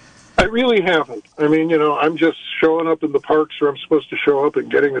 I really haven't. I mean, I'm just showing up in the parks where I'm supposed to show up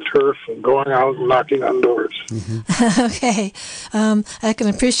and getting a turf and going out and knocking on doors. Mm-hmm. Okay. I can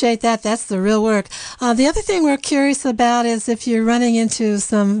appreciate that. That's the real work. The other thing we're curious about is if you're running into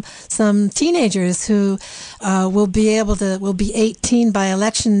some teenagers who will be 18 by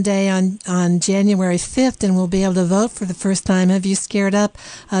Election Day on January 5th and will be able to vote for the first time. Have you scared up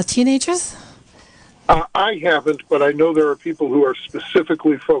teenagers? I haven't, but I know there are people who are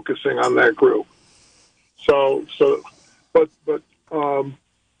specifically focusing on that group. And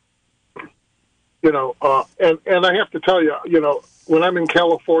I have to tell you, when I'm in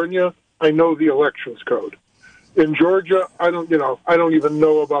California, I know the elections code. In Georgia, I don't even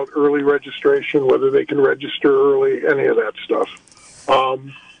know about early registration, whether they can register early, any of that stuff.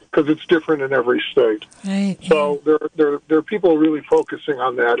 Because it's different in every state. Right. So there are people really focusing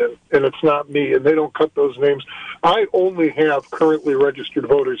on that, and it's not me, and they don't cut those names. I only have currently registered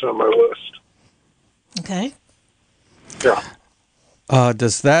voters on my list. Okay. Yeah.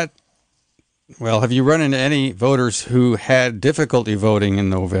 Have you run into any voters who had difficulty voting in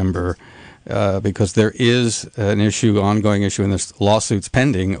November? Because there is an ongoing issue, and there's lawsuits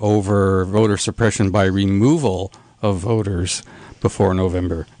pending over voter suppression by removal of voters before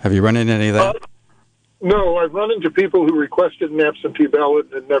November. Have you run into any of that? No, I've run into people who requested an absentee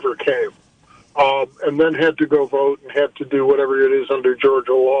ballot and never came, and then had to go vote and had to do whatever it is under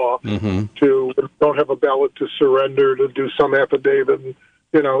Georgia law to don't have a ballot to surrender, to do some affidavit. And,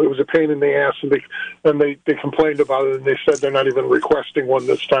 it was a pain in the ass, and they complained about it, and they said they're not even requesting one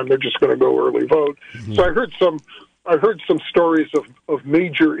this time. They're just going to go early vote. Mm-hmm. So I heard some stories of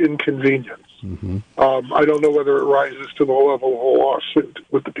major inconvenience. Mm-hmm. I don't know whether it rises to the level of a lawsuit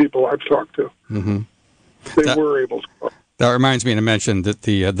with the people I've talked to. Mm-hmm. They were able to. That reminds me to mention that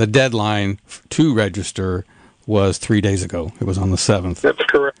the deadline to register was 3 days ago. It was on the 7th. That's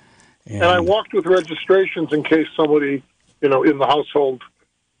correct. And I walked with registrations in case somebody, in the household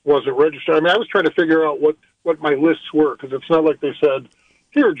wasn't registered. I mean, I was trying to figure out what my lists were, because it's not like they said,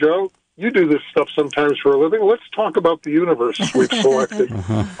 "Here, Joe, you do this stuff sometimes for a living. Let's talk about the universe we've selected."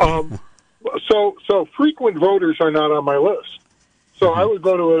 So frequent voters are not on my list. So I would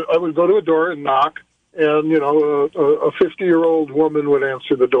go to a door and knock, and a 50-year-old woman would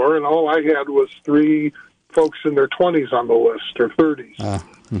answer the door, and all I had was 3 folks in their 20s on the list, or 30s,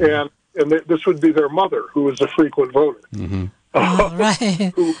 and this would be their mother, who was a frequent voter. Mm-hmm.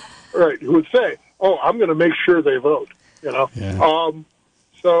 Right. who would say, "Oh, I'm going to make sure they vote." Yeah.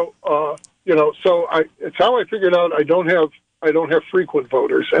 So it's how I figured out I don't have frequent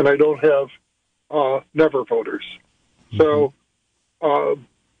voters, and I don't have never voters. So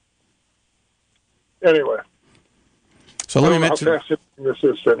anyway. So let me mention how fascinating this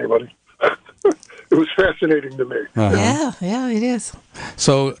is to anybody. It was fascinating to me. Yeah, it is.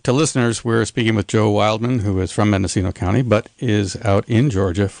 So to listeners, we're speaking with Joe Wildman, who is from Mendocino County, but is out in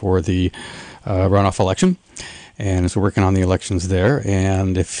Georgia for the runoff election, and is working on the elections there.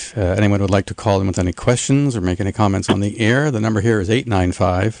 And if anyone would like to call in with any questions or make any comments on the air, the number here is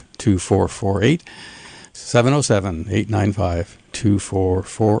 895-2448,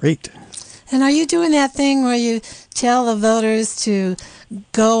 707-895-2448. And are you doing that thing where you tell the voters to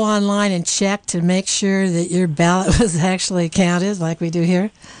go online and check to make sure that your ballot was actually counted, like we do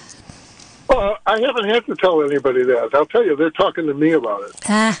here? Well, I haven't had to tell anybody that. I'll tell you, they're talking to me about it.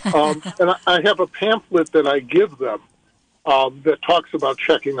 And I have a pamphlet that I give them that talks about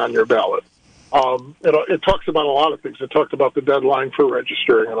checking on your ballot. It talks about a lot of things. It talked about the deadline for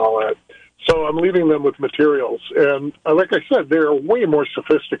registering and all that. So I'm leaving them with materials. And like I said, they're way more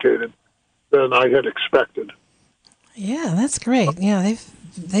sophisticated than I had expected. Yeah, that's great. Yeah,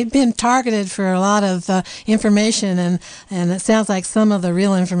 they've been targeted for a lot of information, and it sounds like some of the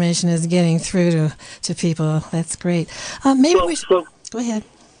real information is getting through to people. That's great. Maybe go ahead.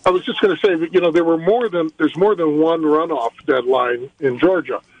 I was just going to say that there's more than one runoff deadline in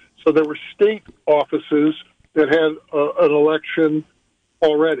Georgia. So there were state offices that had an election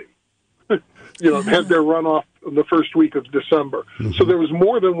already. Had their runoff the first week of December. Mm-hmm. So there was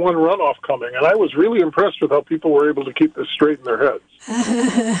more than one runoff coming, and I was really impressed with how people were able to keep this straight in their heads.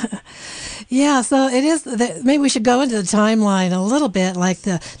 Yeah, so it is. Maybe we should go into the timeline a little bit. Like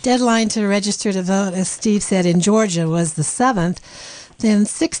the deadline to register to vote, as Steve said, in Georgia was the 7th. Then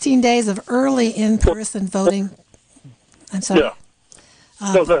 16 days of early in-person voting. I'm sorry. Yeah.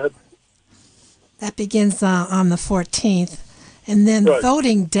 No, go ahead. That begins on the 14th. And then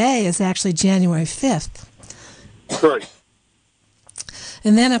voting day is actually January 5th. Right.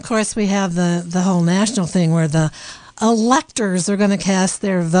 And then, of course, we have the whole national thing where the electors are going to cast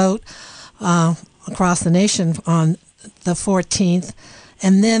their vote across the nation on the 14th.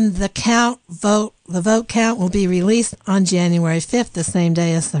 And then the vote count will be released on January 5th, the same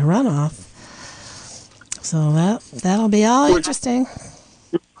day as the runoff. So that'll be all interesting.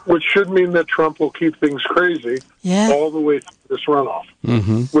 Which should mean that Trump will keep things crazy all the way through this runoff,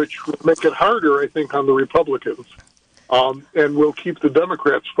 which will make it harder, I think, on the Republicans, and will keep the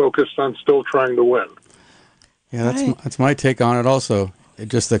Democrats focused on still trying to win. Yeah, that's my take on it also.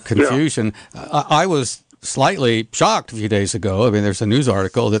 Just the confusion. Yeah. I was slightly shocked a few days ago. I mean, there's a news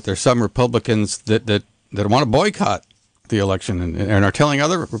article that there's some Republicans that want to boycott the election and are telling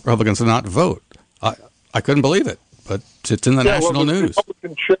other Republicans to not vote. I couldn't believe it. But it's in the national news.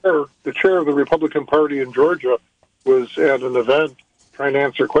 The chair of the Republican Party in Georgia was at an event trying to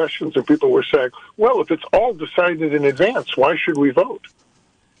answer questions, and people were saying, well, if it's all decided in advance, why should we vote?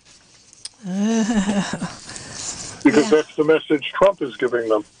 Because that's the message Trump is giving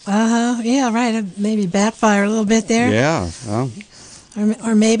them. Yeah, right. Maybe backfire a little bit there. Yeah. Well.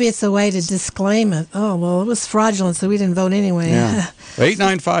 Or maybe it's a way to disclaim it. Oh, well, it was fraudulent, so we didn't vote anyway. Yeah.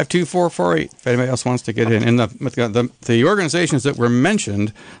 895-2448, if anybody else wants to get in. And the organizations that were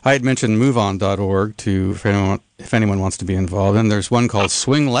mentioned, I had mentioned MoveOn.org if anyone wants to be involved. And there's one called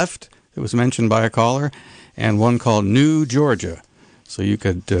Swing Left that was mentioned by a caller, and one called New Georgia. So you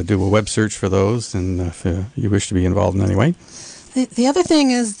could do a web search for those, and if you wish to be involved in any way. The other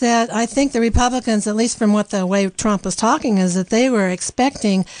thing is that I think the Republicans, at least from the way Trump was talking, is that they were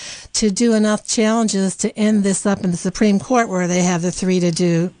expecting to do enough challenges to end this up in the Supreme Court, where they have the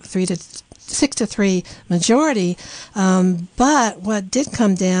 6-3 majority. But what did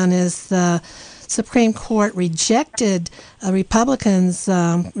come down is the Supreme Court rejected a Republican's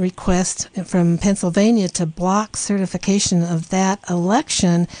request from Pennsylvania to block certification of that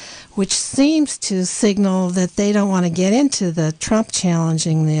election, which seems to signal that they don't want to get into the Trump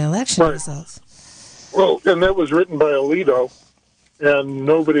challenging the election results. Well, and that was written by Alito, and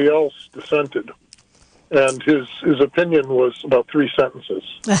nobody else dissented. And his opinion was about 3 sentences.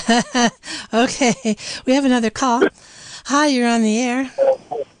 Okay. We have another call. Hi, you're on the air.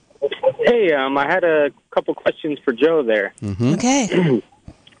 Hey, I had a couple questions for Joe there. Mm-hmm. Okay.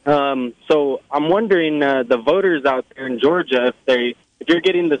 So I'm wondering, the voters out there in Georgia, if you're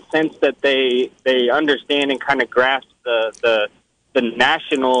getting the sense that they understand and kind of grasp the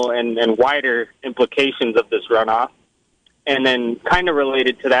national and wider implications of this runoff, and then kind of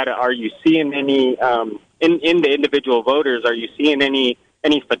related to that, are you seeing any in the individual voters? Are you seeing any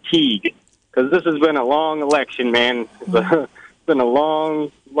fatigue? Because this has been a long election, man. It's been a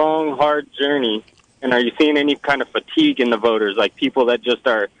long, hard journey. And are you seeing any kind of fatigue in the voters, like people that just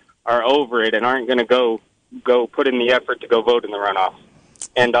are over it and aren't going to go put in the effort to go vote in the runoff?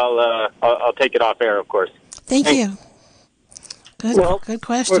 And I'll take it off air, of course. Thank you. Good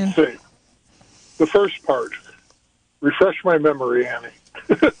question. Let's see. The first part. Refresh my memory, Annie.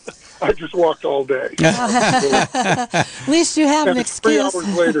 I just walked all day. At least you have an excuse. 3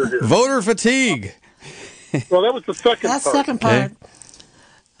 hours later here. Voter fatigue. Well, that was the second part. That's the second part.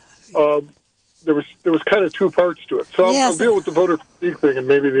 Okay. There was kind of 2 parts to it. So I'll deal with the voter fatigue thing, and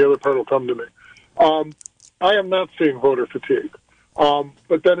maybe the other part will come to me. I am not seeing voter fatigue.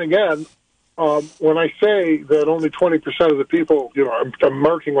 But then again, when I say that only 20% of the people, I'm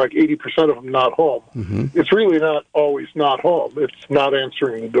marking like 80% of them not home, it's really not always not home. It's not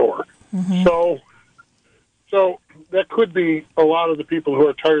answering the door. Mm-hmm. So that could be a lot of the people who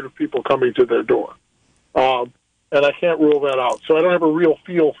are tired of people coming to their door. and I can't rule that out. So I don't have a real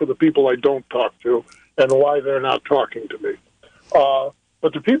feel for the people I don't talk to and why they're not talking to me.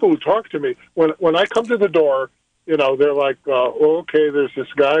 But the people who talk to me, when I come to the door, they're like, okay, there's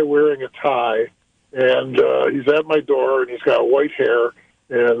this guy wearing a tie, and he's at my door, and he's got white hair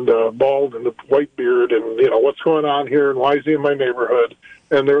and bald and a white beard, and, what's going on here, and why is he in my neighborhood?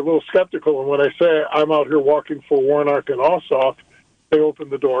 And they're a little skeptical. And when I say I'm out here walking for Warnock and Ossoff, they open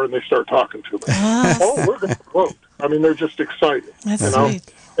the door and they start talking to me. Oh, we're going to vote. I mean, they're just excited. That's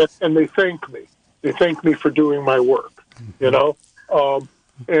sweet. And they thank me. They thank me for doing my work, and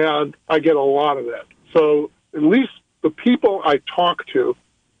I get a lot of that. So at least the people I talk to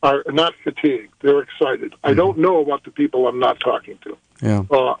are not fatigued. They're excited. I don't know about the people I'm not talking to. Yeah.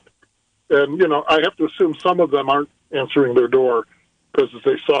 And, I have to assume some of them aren't answering their door because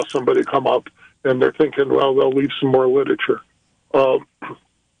they saw somebody come up and they're thinking, well, they'll leave some more literature. And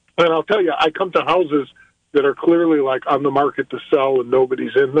I'll tell you, I come to houses that are clearly like on the market to sell and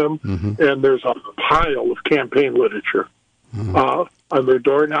nobody's in them, and there's a pile of campaign literature on their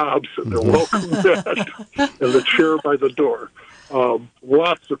doorknobs and their welcome mat and the chair by the door.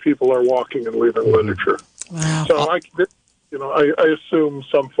 Lots of people are walking and leaving literature. Wow. So I assume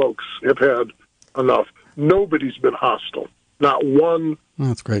some folks have had enough. Nobody's been hostile. Not one.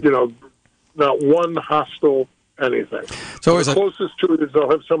 That's great. Not one hostile anything. So the closest to it is they'll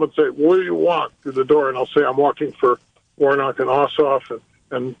have someone say, "What do you want?" through the door, and I'll say, "I'm walking for Warnock and Ossoff,"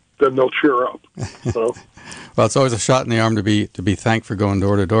 and then they'll cheer up. So. Well, it's always a shot in the arm to be thanked for going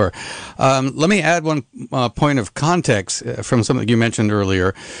door to door. Let me add one point of context from something you mentioned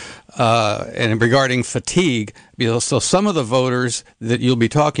earlier, and regarding fatigue. So some of the voters that you'll be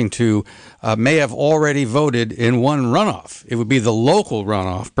talking to may have already voted in one runoff. It would be the local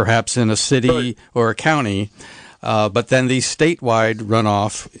runoff, perhaps in a city or a county. But then the statewide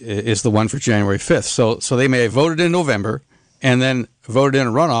runoff is the one for January 5th. So they may have voted in November and then voted in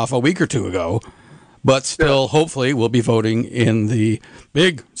a runoff a week or two ago, but still hopefully will be voting in the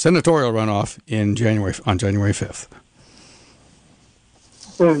big senatorial runoff on January 5th.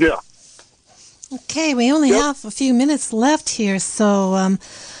 Yeah. Okay, we only have a few minutes left here, so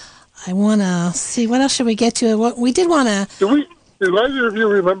I want to see, what else should we get to? What we did want to... Do either of you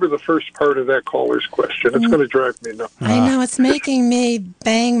remember the first part of that caller's question? It's going to drive me nuts. I know, it's making me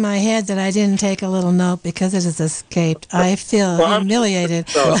bang my head that I didn't take a little note because it has escaped. I feel humiliated.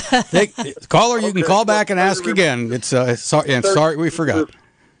 Caller, you can call back and ask again. It's sorry we forgot.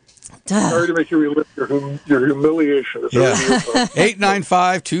 Sorry to make you relive your humiliation.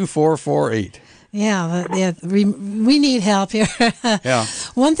 895-2448. Yeah, we need help here. Yeah.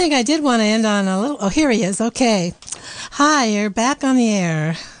 One thing I did want to end on a little... Oh, here he is. Okay. Hi, you're back on the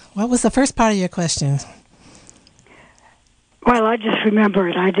air. What was the first part of your question? Well, I just remember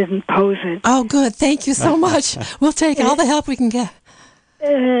it. I didn't pose it. Oh, good. Thank you so much. We'll take all the help we can get.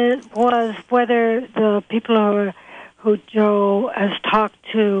 It was whether the people who Joe has talked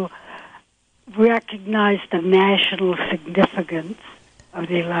to recognize the national significance of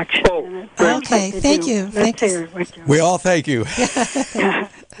the election. Oh, okay, thank you. Let's hear it. We all thank you. Yeah.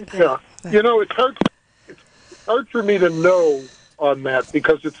 It's hard for me to know on that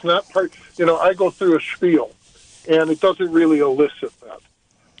because it's not part. I go through a spiel, and it doesn't really elicit that.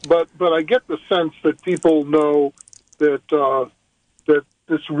 But I get the sense that people know that that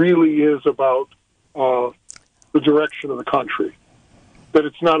this really is about the direction of the country. That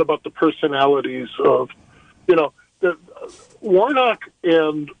it's not about the personalities of, that Warnock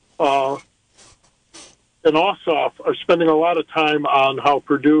and Ossoff are spending a lot of time on how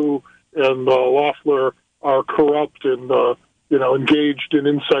Perdue and Loeffler are corrupt and engaged in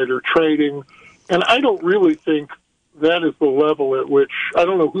insider trading, and I don't really think that is the level at which, I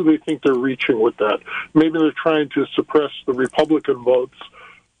don't know who they think they're reaching with that. Maybe they're trying to suppress the Republican votes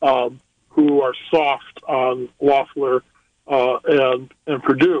who are soft on Loeffler and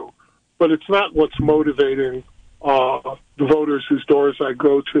Perdue, but it's not what's motivating the voters whose doors I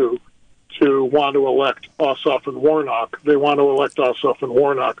go to want to elect Ossoff and Warnock. They want to elect Ossoff and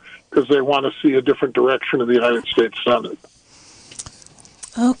Warnock because they want to see a different direction of the United States Senate.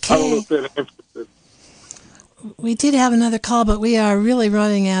 Okay. I don't know if that answers it. We did have another call, but we are really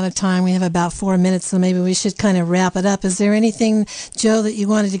running out of time. We have about 4 minutes, so maybe we should kind of wrap it up. Is there anything, Joe, that you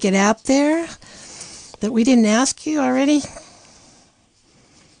wanted to get out there that we didn't ask you already?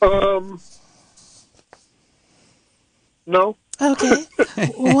 No. Okay.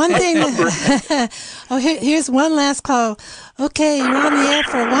 One thing. Here's one last call. Okay, you're on the air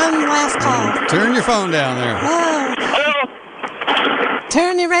for one last call. Turn your phone down there. Oh.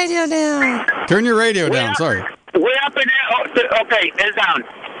 Turn your radio down. Turn your radio down. Sorry. Way up in there. Okay, it's down.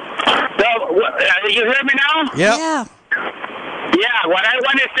 You hear me now? Yep. Yeah. Yeah, what I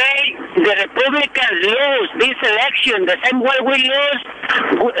want to say, the Republicans lose this election the same way we lose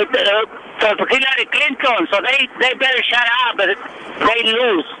for Hillary Clinton, so they better shut up, but they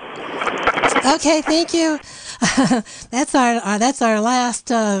lose. Okay, thank you. That's our last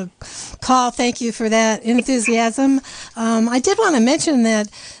call. Thank you for that enthusiasm. I did want to mention that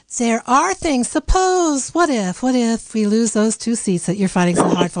there are things. Suppose, what if we lose those 2 seats that you're fighting so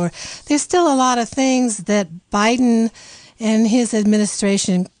hard for? There's still a lot of things that Biden and his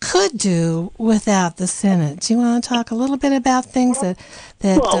administration could do without the Senate. Do you want to talk a little bit about things that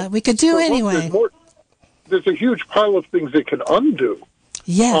we could do anyway? There's a huge pile of things they can undo.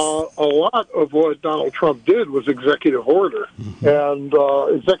 Yes. A lot of what Donald Trump did was executive order, and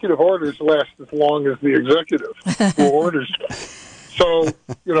executive orders last as long as the executive orders. So,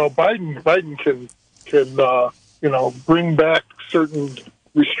 Biden can bring back certain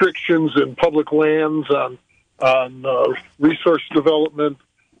restrictions in public lands on resource development.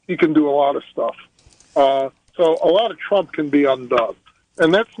 He can do a lot of stuff. So a lot of Trump can be undone,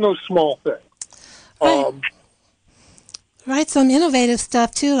 and that's no small thing. Right, some innovative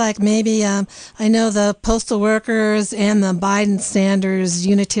stuff too, like maybe I know the postal workers and the Biden Sanders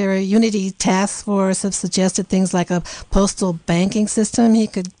Unity Task Force have suggested things like a postal banking system. He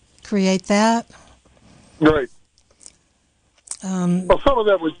could create that. Right. Well, some of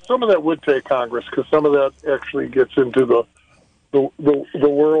that would take Congress, because some of that actually gets into the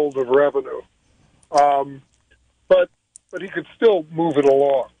world of revenue. But he could still move it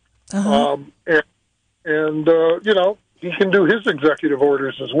along. He can do his executive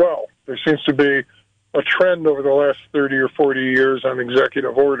orders as well. There seems to be a trend over the last 30 or 40 years on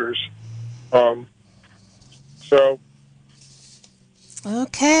executive orders.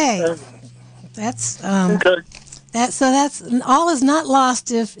 Okay. That's okay. That's all is not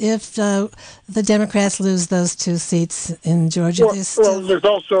lost if the Democrats lose those 2 seats in Georgia. There's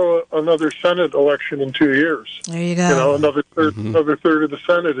also another Senate election in 2 years. There you go. Another third of the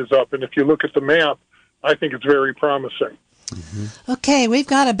Senate is up, and if you look at the map, I think it's very promising. Okay, we've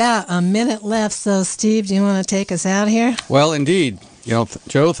got about a minute left, so Steve, do you want to take us out here? Well, indeed. Joe,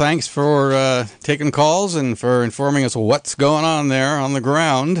 thanks for taking calls and for informing us what's going on there on the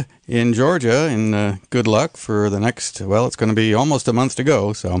ground in Georgia, and good luck for the next, it's going to be almost a month to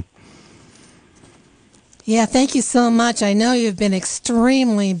go, so. Yeah, thank you so much. I know you've been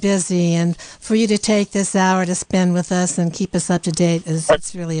extremely busy, and for you to take this hour to spend with us and keep us up to date,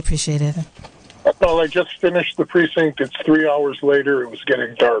 it's really appreciated. Well, I just finished the precinct. It's 3 hours later. It was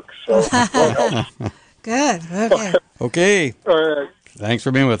getting dark, so Good. Okay. Okay. All right. Thanks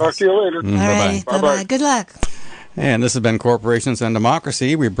for being with us. Talk to you later. All right. Bye-bye. Good luck. And this has been Corporations and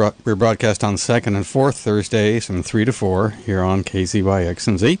Democracy. We're broadcast on 2nd and 4th Thursdays from 3 to 4 here on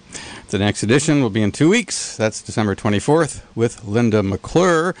KZYX&Z. The next edition will be in 2 weeks. That's December 24th with Linda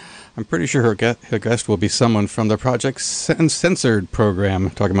McClure. I'm pretty sure her guest will be someone from the Project Censored program,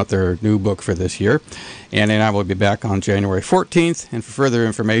 talking about their new book for this year. Annie and I will be back on January 14th. And for further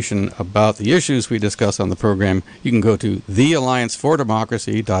information about the issues we discuss on the program, you can go to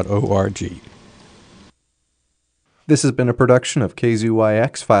thealliancefordemocracy.org. This has been a production of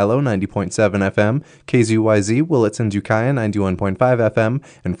KZYX Philo 90.7 FM, KZYZ Willits and Ukiah 91.5 FM,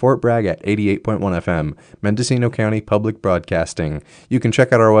 and Fort Bragg at 88.1 FM, Mendocino County Public Broadcasting. You can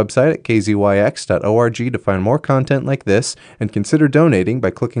check out our website at kzyx.org to find more content like this, and consider donating by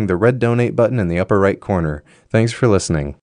clicking the red donate button in the upper right corner. Thanks for listening.